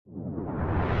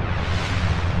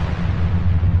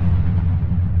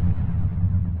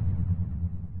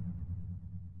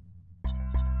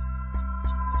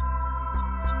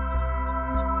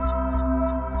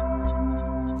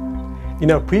In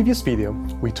our previous video,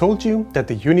 we told you that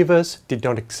the universe did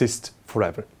not exist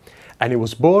forever, and it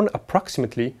was born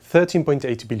approximately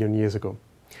 13.8 billion years ago.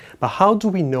 But how do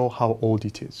we know how old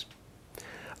it is?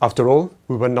 After all,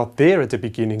 we were not there at the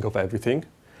beginning of everything,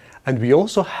 and we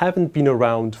also haven't been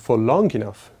around for long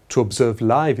enough to observe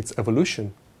live its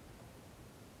evolution.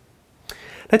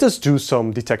 Let us do some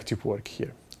detective work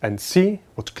here and see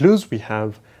what clues we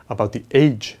have about the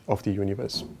age of the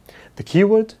universe. The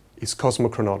keyword is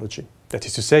cosmochronology. That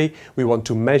is to say, we want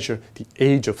to measure the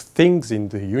age of things in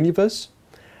the universe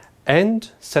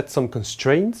and set some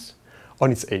constraints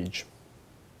on its age.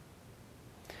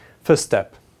 First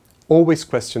step, always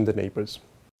question the neighbors.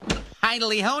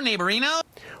 Hi-dally-ho, neighborino!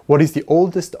 What is the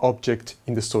oldest object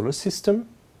in the solar system?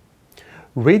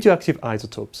 Radioactive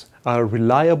isotopes are a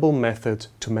reliable method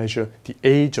to measure the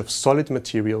age of solid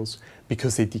materials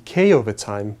because they decay over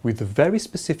time with a very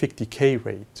specific decay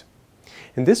rate.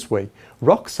 In this way,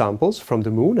 rock samples from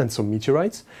the moon and some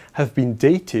meteorites have been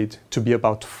dated to be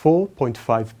about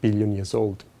 4.5 billion years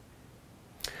old.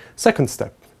 Second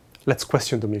step, let's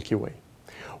question the Milky Way.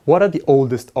 What are the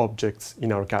oldest objects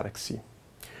in our galaxy?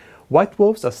 White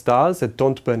dwarfs are stars that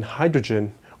don't burn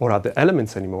hydrogen or other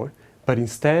elements anymore, but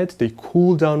instead they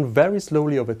cool down very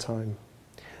slowly over time.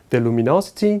 Their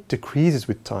luminosity decreases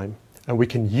with time, and we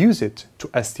can use it to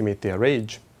estimate their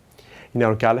age. In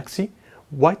our galaxy,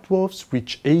 white dwarfs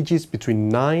reach ages between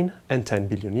 9 and 10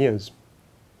 billion years.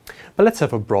 But let's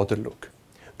have a broader look.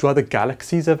 Do other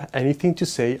galaxies have anything to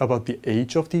say about the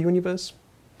age of the universe?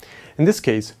 In this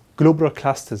case, globular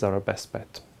clusters are our best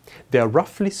bet. They are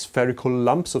roughly spherical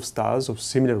lumps of stars of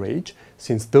similar age,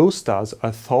 since those stars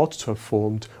are thought to have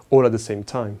formed all at the same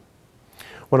time.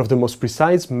 One of the most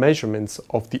precise measurements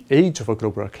of the age of a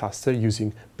globular cluster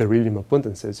using beryllium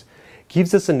abundances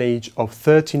gives us an age of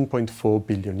 13.4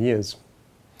 billion years.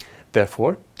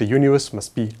 Therefore, the universe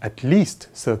must be at least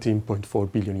 13.4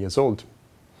 billion years old.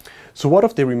 So what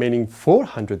of the remaining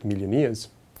 400 million years?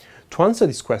 To answer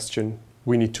this question,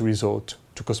 we need to resort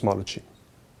to cosmology.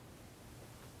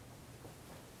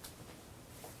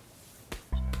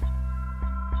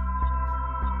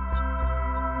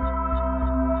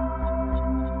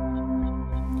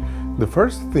 The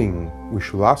first thing we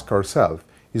should ask ourselves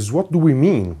is, what do we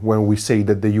mean when we say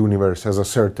that the universe has a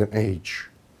certain age?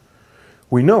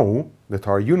 We know that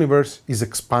our universe is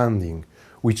expanding,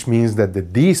 which means that the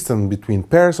distance between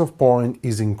pairs of points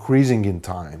is increasing in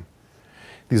time.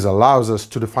 This allows us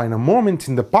to define a moment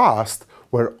in the past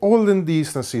where all the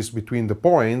distances between the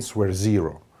points were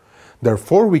zero.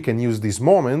 Therefore, we can use this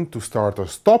moment to start a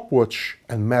stopwatch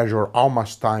and measure how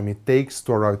much time it takes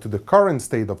to arrive to the current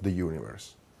state of the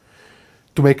universe.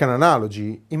 To make an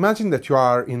analogy, imagine that you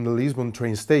are in the Lisbon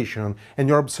train station and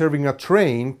you're observing a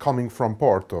train coming from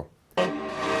Porto.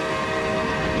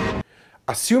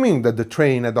 Assuming that the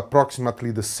train had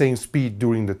approximately the same speed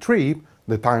during the trip,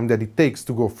 the time that it takes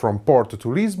to go from Porto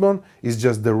to Lisbon is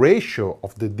just the ratio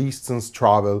of the distance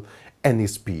traveled and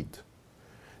its speed.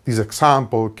 This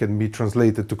example can be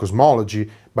translated to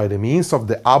cosmology by the means of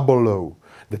the Hubble law,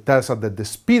 that tells us that the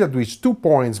speed at which two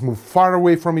points move far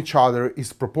away from each other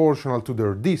is proportional to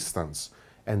their distance,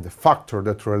 and the factor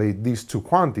that relates these two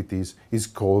quantities is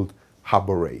called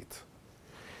Hubble rate.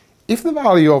 If the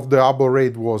value of the Hubble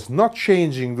rate was not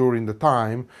changing during the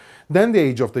time, then the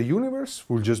age of the universe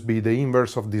will just be the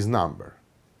inverse of this number.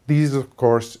 This, of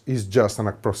course, is just an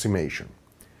approximation.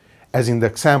 As in the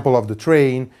example of the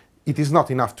train, it is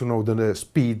not enough to know the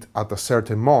speed at a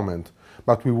certain moment,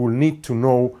 but we will need to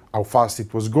know how fast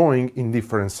it was going in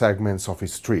different segments of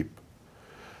its trip.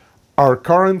 Our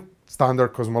current standard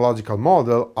cosmological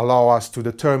model allows us to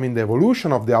determine the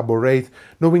evolution of the Hubble rate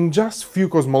knowing just few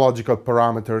cosmological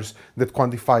parameters that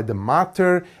quantify the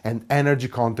matter and energy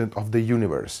content of the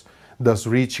universe, thus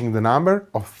reaching the number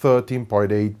of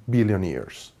 13.8 billion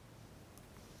years.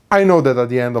 I know that at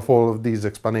the end of all of this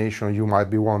explanation you might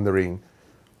be wondering,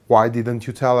 why didn't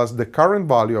you tell us the current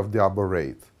value of the Hubble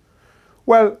rate?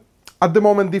 Well, at the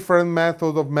moment different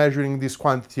methods of measuring this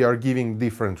quantity are giving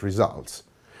different results.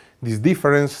 This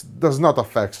difference does not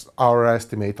affect our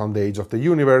estimate on the age of the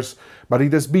universe, but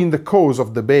it has been the cause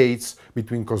of debates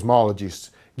between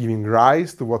cosmologists, giving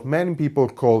rise to what many people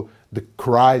call the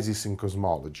crisis in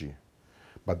cosmology.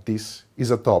 But this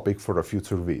is a topic for a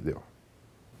future video.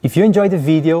 If you enjoyed the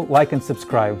video, like and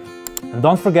subscribe. And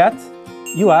don't forget,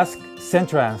 you ask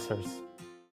CENTRAnswers.